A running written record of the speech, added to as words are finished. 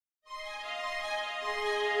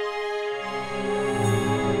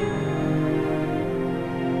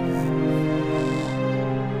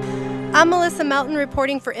I'm Melissa Melton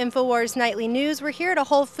reporting for Infowars Nightly News. We're here at a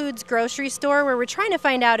Whole Foods grocery store where we're trying to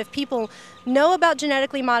find out if people know about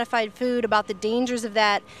genetically modified food, about the dangers of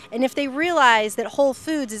that, and if they realize that Whole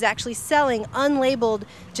Foods is actually selling unlabeled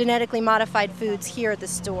genetically modified foods here at the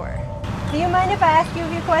store. Do you mind if I ask you a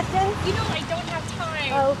few questions? You know, I don't have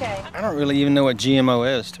time. Oh, okay. I don't really even know what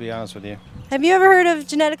GMO is, to be honest with you. Have you ever heard of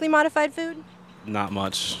genetically modified food? Not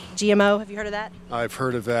much. GMO, have you heard of that? I've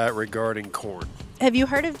heard of that regarding corn. Have you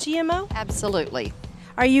heard of GMO? Absolutely.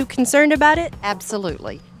 Are you concerned about it?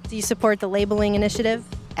 Absolutely. Do you support the labeling initiative?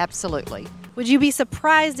 Absolutely. Would you be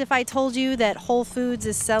surprised if I told you that Whole Foods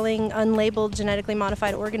is selling unlabeled genetically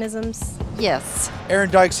modified organisms? Yes. Aaron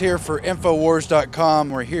Dykes here for Infowars.com.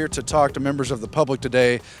 We're here to talk to members of the public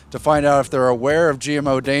today to find out if they're aware of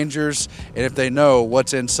GMO dangers and if they know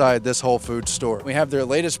what's inside this Whole Foods store. We have their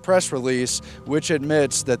latest press release, which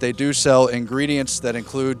admits that they do sell ingredients that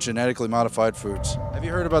include genetically modified foods. Have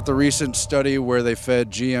you heard about the recent study where they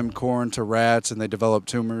fed GM corn to rats and they developed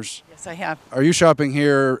tumors? Yes, I have. Are you shopping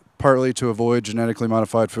here partly to avoid genetically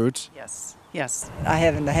modified foods? Yes. Yes. I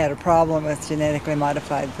haven't had a problem with genetically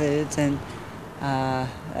modified foods, and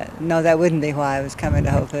no, that wouldn't be why I was coming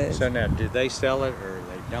to Whole Foods. So now, do they sell it or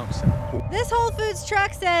they don't sell it? This Whole Foods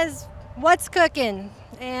truck says, "What's cooking?"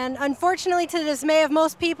 And unfortunately, to the dismay of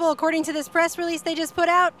most people, according to this press release they just put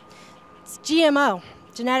out, it's GMO,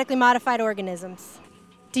 genetically modified organisms.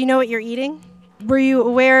 Do you know what you're eating? Were you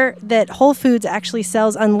aware that Whole Foods actually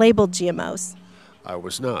sells unlabeled GMOs? I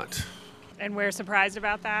was not. And we're surprised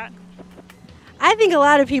about that. I think a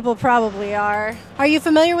lot of people probably are. Are you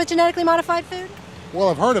familiar with genetically modified food? Well,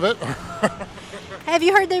 I've heard of it. Have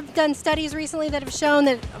you heard they've done studies recently that have shown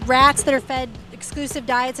that rats that are fed exclusive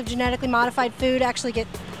diets of genetically modified food actually get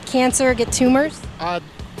cancer, get tumors?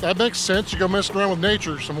 That makes sense. You go messing around with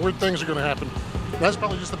nature, some weird things are going to happen. That's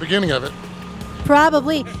probably just the beginning of it.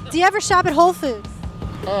 Probably. Do you ever shop at Whole Foods?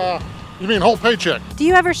 You mean whole paycheck? Do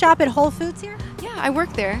you ever shop at Whole Foods here? Yeah, I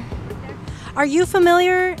work there. Are you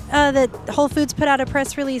familiar that Whole Foods put out a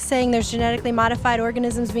press release saying there's genetically modified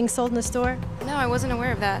organisms being sold in the store? No, I wasn't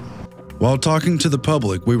aware of that. While talking to the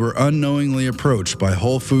public, we were unknowingly approached by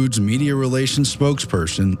Whole Foods media relations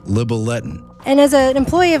spokesperson, Libba Letton. And as an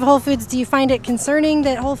employee of Whole Foods, do you find it concerning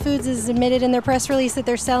that Whole Foods has admitted in their press release that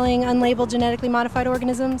they're selling unlabeled genetically modified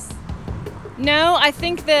organisms? No, I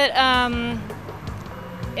think that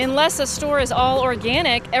unless a store is all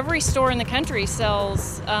organic, every store in the country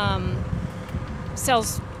sells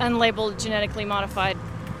unlabeled genetically modified.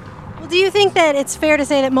 Well, do you think that it's fair to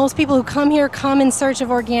say that most people who come here come in search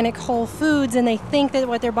of organic whole foods and they think that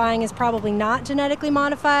what they're buying is probably not genetically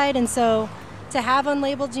modified, and so to have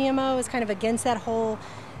unlabeled GMO is kind of against that whole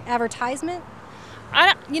advertisement?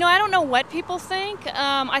 I don't know what people think.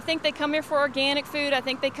 I think they come here for organic food. I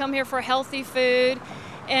think they come here for healthy food.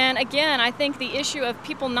 And again, I think the issue of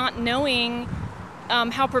people not knowing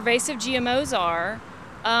how pervasive GMOs are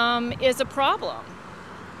is a problem.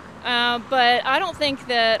 But I don't think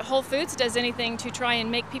that Whole Foods does anything to try and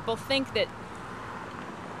make people think that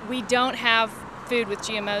we don't have food with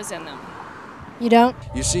GMOs in them. You don't?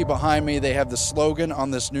 You see behind me, they have the slogan on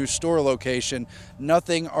this new store location,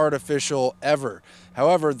 "Nothing artificial ever."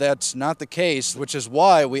 However, that's not the case, which is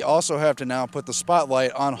why we also have to now put the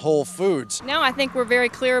spotlight on Whole Foods. Now I think we're very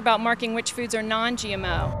clear about marking which foods are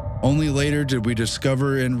non-GMO. Only later did we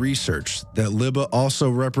discover in research that Libba also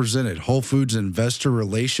represented Whole Foods investor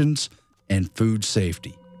relations and food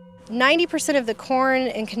safety. 90% of the corn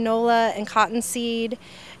and canola and cottonseed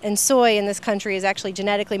and soy in this country is actually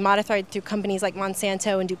genetically modified through companies like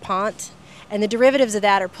Monsanto and DuPont. And the derivatives of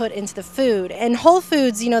that are put into the food. And Whole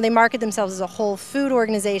Foods, they market themselves as a whole food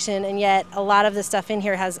organization, and yet a lot of the stuff in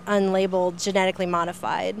here has unlabeled genetically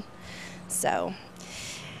modified. So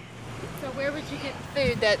where would you get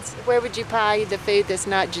food where would you buy the food that's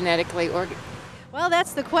not genetically well,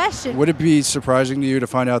 that's the question. Would it be surprising to you to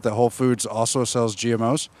find out that Whole Foods also sells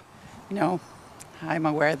GMOs? No, I'm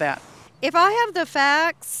aware of that. If I have the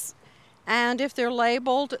facts and if they're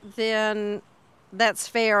labeled, then that's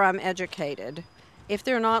fair, I'm educated. If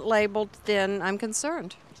they're not labeled, then I'm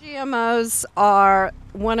concerned. GMOs are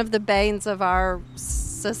one of the banes of our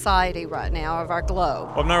society right now, of our globe.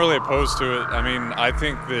 Well, I'm not really opposed to it. I mean, I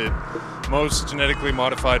think that most genetically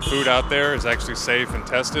modified food out there is actually safe and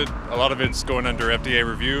tested. A lot of it's going under FDA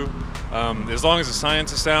review. As long as the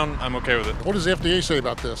science is sound, I'm okay with it. What does the FDA say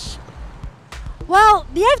about this? Well,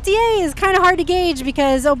 the FDA is kind of hard to gauge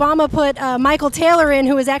because Obama put Michael Taylor in,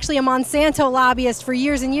 who was actually a Monsanto lobbyist for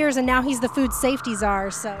years and years, and now he's the food safety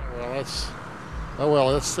czar. So.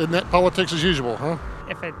 Well, isn't that politics as usual, huh?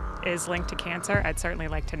 If it is linked to cancer, I'd certainly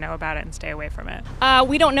like to know about it and stay away from it.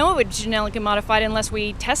 We don't know it was genetically modified unless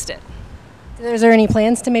we test it. Is there any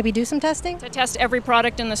plans to maybe do some testing? To test every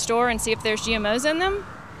product in the store and see if there's GMOs in them?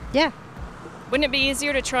 Yeah. Wouldn't it be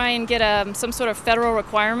easier to try and get some sort of federal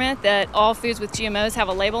requirement that all foods with GMOs have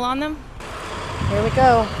a label on them? Here we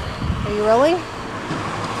go. Are you rolling?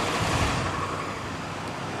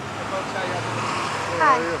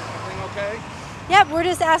 Hi. Everything okay? Yep, we're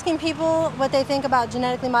just asking people what they think about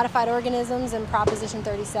genetically modified organisms and Proposition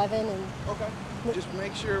 37. And Okay. Just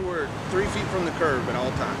make sure we're 3 feet from the curb at all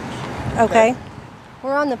times. Okay.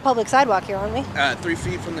 We're on the public sidewalk here, aren't we? 3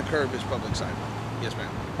 feet from the curb is public sidewalk. Yes, ma'am.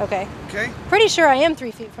 Okay. Okay. Pretty sure I am 3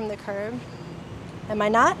 feet from the curb. Am I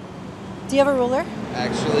not? Do you have a ruler?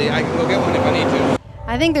 Actually, I can go get one if I need to.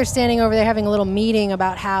 I think they're standing over there having a little meeting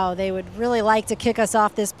about how they would really like to kick us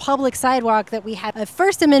off this public sidewalk that we have a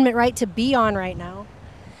First Amendment right to be on right now.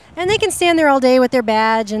 And they can stand there all day with their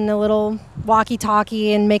badge and the little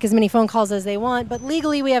walkie-talkie and make as many phone calls as they want, but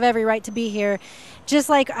legally we have every right to be here. Just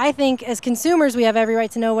like I think as consumers we have every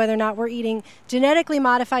right to know whether or not we're eating genetically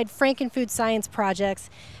modified frankenfood science projects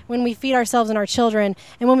when we feed ourselves and our children,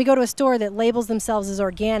 and when we go to a store that labels themselves as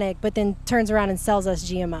organic but then turns around and sells us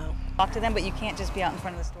GMO. Talk to them, but you can't just be out in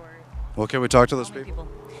front of the store. Well, can we talk to those people?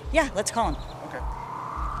 Yeah, let's call them. Okay.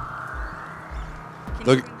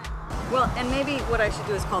 Look. Well, and maybe what I should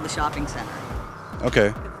do is call the shopping center.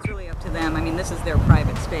 Okay. It's really up to them. I mean, this is their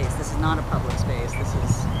private space. This is not a public space. This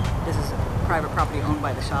is private property owned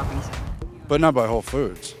by the shopping center. But not by Whole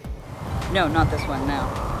Foods. No, not this one,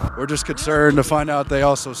 no. We're just concerned to find out they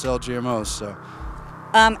also sell GMOs, so.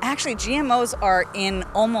 Actually, GMOs are in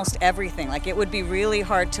almost everything. Like, it would be really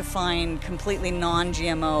hard to find completely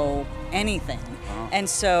non-GMO anything. And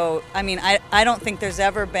so, I mean, I don't think there's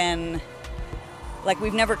ever been, like,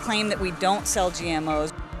 we've never claimed that we don't sell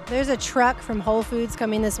GMOs. There's a truck from Whole Foods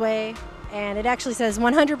coming this way, and it actually says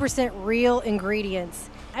 100% real ingredients.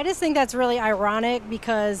 I just think that's really ironic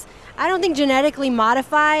because I don't think genetically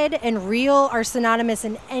modified and real are synonymous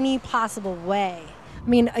in any possible way. I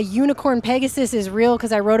mean, a unicorn Pegasus is real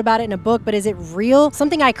because I wrote about it in a book, but is it real?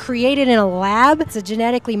 Something I created in a lab? It's a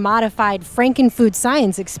genetically modified frankenfood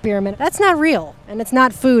science experiment. That's not real, and it's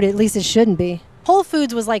not food, at least it shouldn't be. Whole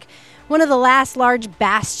Foods was like one of the last large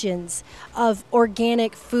bastions of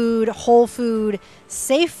organic food, whole food,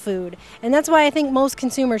 safe food. And that's why I think most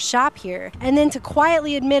consumers shop here. And then to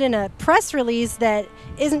quietly admit in a press release that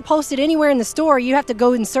isn't posted anywhere in the store, you have to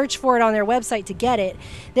go and search for it on their website to get it,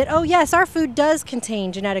 that, oh yes, our food does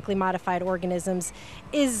contain genetically modified organisms,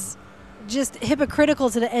 is just hypocritical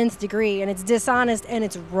to the nth degree, and it's dishonest and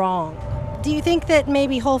it's wrong. Do you think that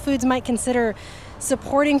maybe Whole Foods might consider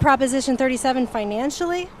supporting Proposition 37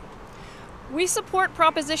 financially? We support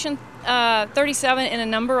Proposition 37 in a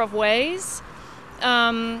number of ways.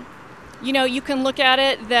 You know, you can look at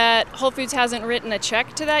it that Whole Foods hasn't written a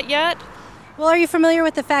check to that yet. Well, are you familiar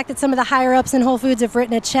with the fact that some of the higher-ups in Whole Foods have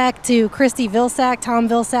written a check to Christy Vilsack, Tom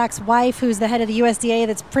Vilsack's wife, who's the head of the USDA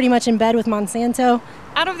that's pretty much in bed with Monsanto?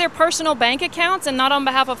 Out of their personal bank accounts and not on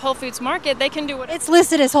behalf of Whole Foods Market, they can do what... It's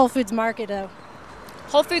listed as Whole Foods Market, though.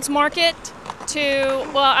 Whole Foods Market to...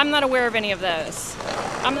 Well, I'm not aware of any of those.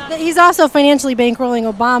 He's also financially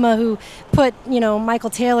bankrolling Obama, who put,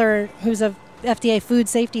 Michael Taylor, who's a FDA food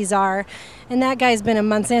safety czar, and that guy's been a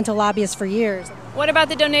Monsanto lobbyist for years. What about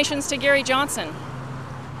the donations to Gary Johnson?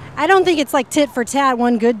 I don't think it's like tit for tat,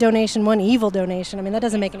 one good donation, one evil donation. I mean, that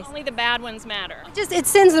doesn't make any sense. Only the bad ones matter. It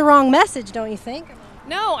sends the wrong message, don't you think?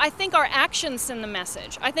 No, I think our actions send the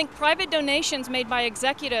message. I think private donations made by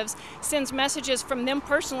executives sends messages from them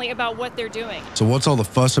personally about what they're doing. So what's all the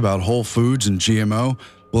fuss about Whole Foods and GMO?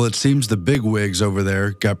 Well, it seems the bigwigs over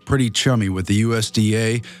there got pretty chummy with the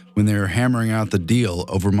USDA when they were hammering out the deal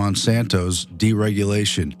over Monsanto's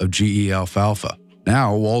deregulation of GE alfalfa.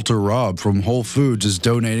 Now, Walter Robb from Whole Foods is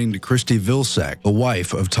donating to Christy Vilsack, the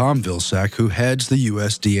wife of Tom Vilsack, who heads the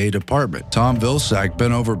USDA department. Tom Vilsack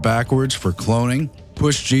bent over backwards for cloning,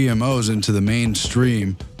 pushed GMOs into the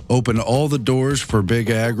mainstream, opened all the doors for Big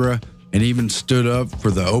Agra, and even stood up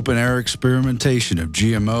for the open-air experimentation of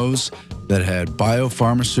GMOs that had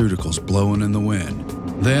biopharmaceuticals blowing in the wind.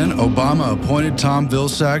 Then, Obama appointed Tom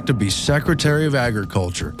Vilsack to be Secretary of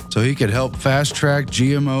Agriculture so he could help fast-track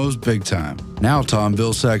GMOs big time. Now Tom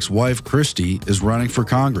Vilsack's wife, Christy, is running for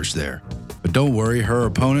Congress there. But don't worry, her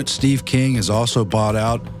opponent, Steve King, is also bought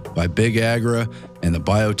out by Big Agra and the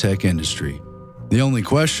biotech industry. The only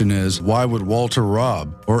question is, why would Walter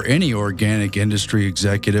Robb, or any organic industry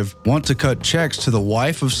executive, want to cut checks to the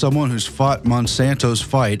wife of someone who's fought Monsanto's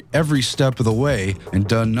fight every step of the way and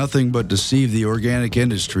done nothing but deceive the organic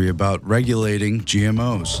industry about regulating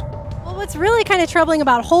GMOs? Well, what's really kind of troubling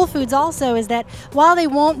about Whole Foods also is that while they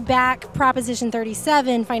won't back Proposition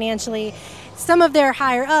 37 financially, some of their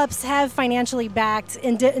higher ups have financially backed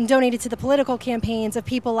and donated to the political campaigns of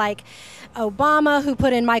people like Obama, who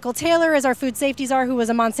put in Michael Taylor as our food safety czar, who was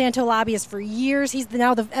a Monsanto lobbyist for years. He's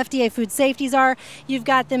now the FDA food safety czar. You've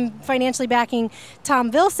got them financially backing Tom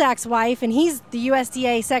Vilsack's wife, and he's the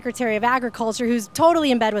USDA Secretary of Agriculture, who's totally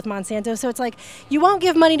in bed with Monsanto. So it's like, you won't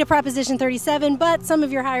give money to Proposition 37, but some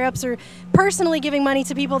of your higher ups are personally giving money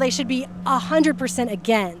to people they should be 100%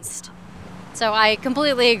 against. So I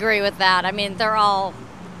completely agree with that. I mean, they're all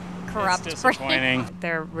corrupt. It's disappointing.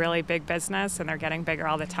 They're really big business and they're getting bigger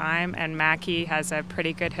all the time. And Mackey has a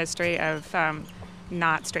pretty good history of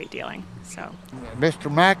not straight dealing. So,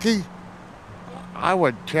 Mr. Mackey, I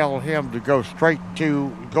would tell him to go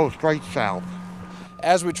straight south.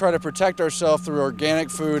 As we try to protect ourselves through organic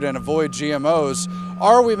food and avoid GMOs,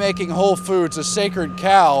 are we making Whole Foods a sacred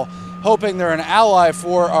cow, hoping they're an ally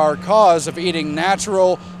for our cause of eating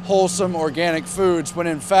natural, wholesome, organic foods, when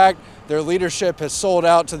in fact their leadership has sold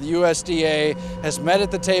out to the USDA, has met at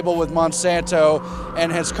the table with Monsanto,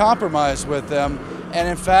 and has compromised with them, and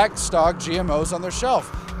in fact stocked GMOs on their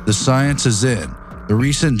shelf? The science is in. The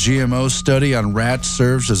recent GMO study on rats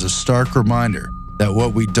serves as a stark reminder that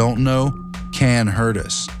what we don't know can hurt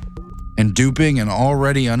us. And duping an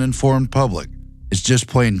already uninformed public is just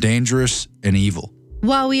plain dangerous and evil.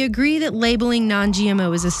 While we agree that labeling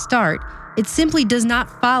non-GMO is a start, it simply does not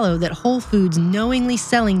follow that Whole Foods knowingly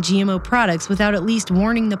selling GMO products without at least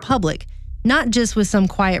warning the public, not just with some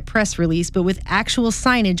quiet press release, but with actual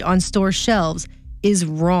signage on store shelves, is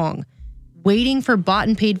wrong. Waiting for bought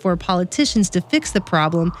and paid for politicians to fix the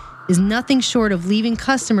problem is nothing short of leaving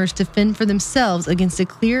customers to fend for themselves against a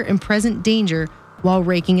clear and present danger while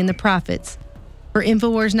raking in the profits. For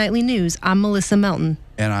Infowars Nightly News, I'm Melissa Melton.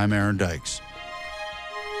 And I'm Aaron Dykes.